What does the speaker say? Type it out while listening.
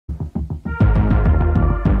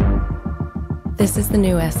This is the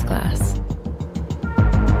new S Class.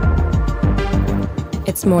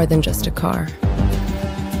 It's more than just a car.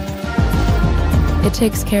 It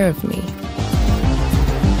takes care of me,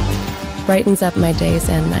 brightens up my days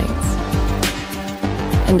and nights,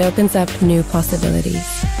 and opens up new possibilities.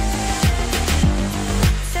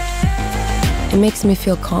 It makes me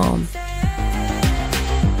feel calm,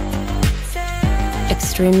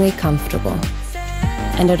 extremely comfortable,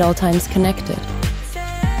 and at all times connected.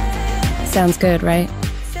 Sounds good, right?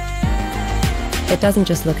 It doesn't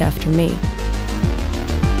just look after me.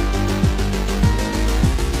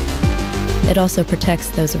 It also protects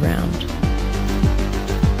those around,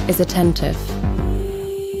 is attentive,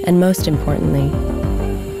 and most importantly,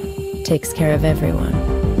 takes care of everyone.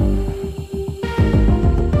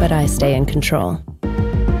 But I stay in control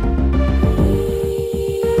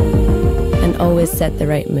and always set the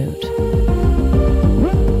right mood.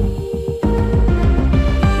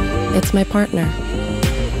 It's my partner,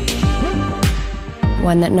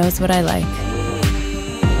 one that knows what I like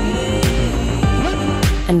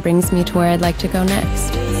and brings me to where I'd like to go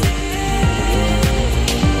next,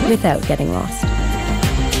 without getting lost.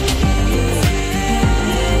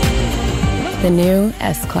 The new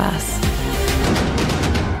S Class.